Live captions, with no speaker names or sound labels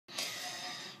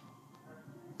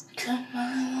Cut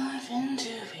my life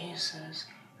into pieces.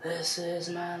 This is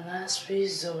my last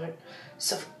resort.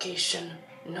 Suffocation,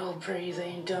 no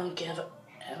breathing, don't give up.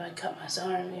 If I cut my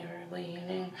arm, you're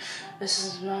bleeding. This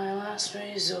is my last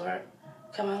resort.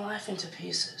 Cut my life into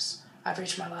pieces. I've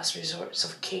reached my last resort.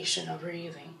 Suffocation, no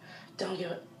breathing. Don't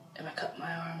give up. If I cut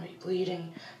my arm, you're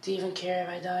bleeding. Do you even care if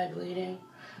I die bleeding?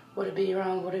 Would it be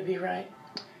wrong? Would it be right?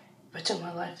 If I took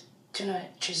my life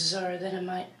tonight, chances are that it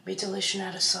might be deletion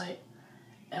out of sight.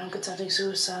 And I'm contemplating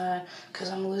suicide, 'cause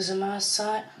I'm losing my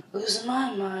sight, losing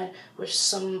my mind. Wish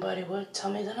somebody would tell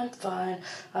me that I'm fine.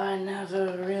 I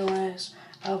never realized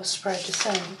I was spread to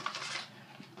sin,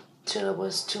 till it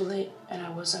was too late and I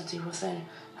was empty within.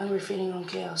 Hungry, feeding on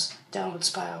chaos, downward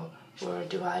spiral. Where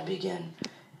do I begin?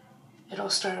 It all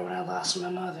started when I lost my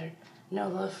mother. No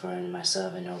love for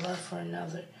myself and no love for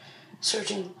another.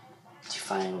 Searching to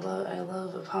find love, I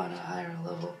love upon a higher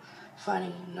level,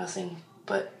 finding nothing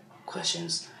but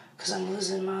questions, 'cause I'm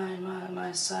losing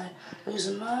my sight,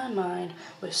 losing my mind.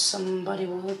 Wish somebody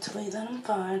would tell me that I'm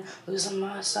fine, losing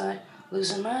my sight,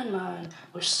 losing my mind.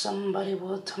 Wish somebody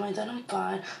would tell me that I'm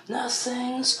fine.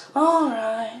 Nothing's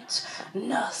alright,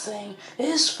 nothing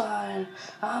is fine.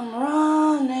 I'm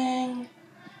running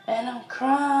and I'm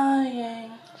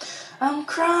crying,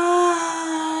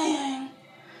 crying.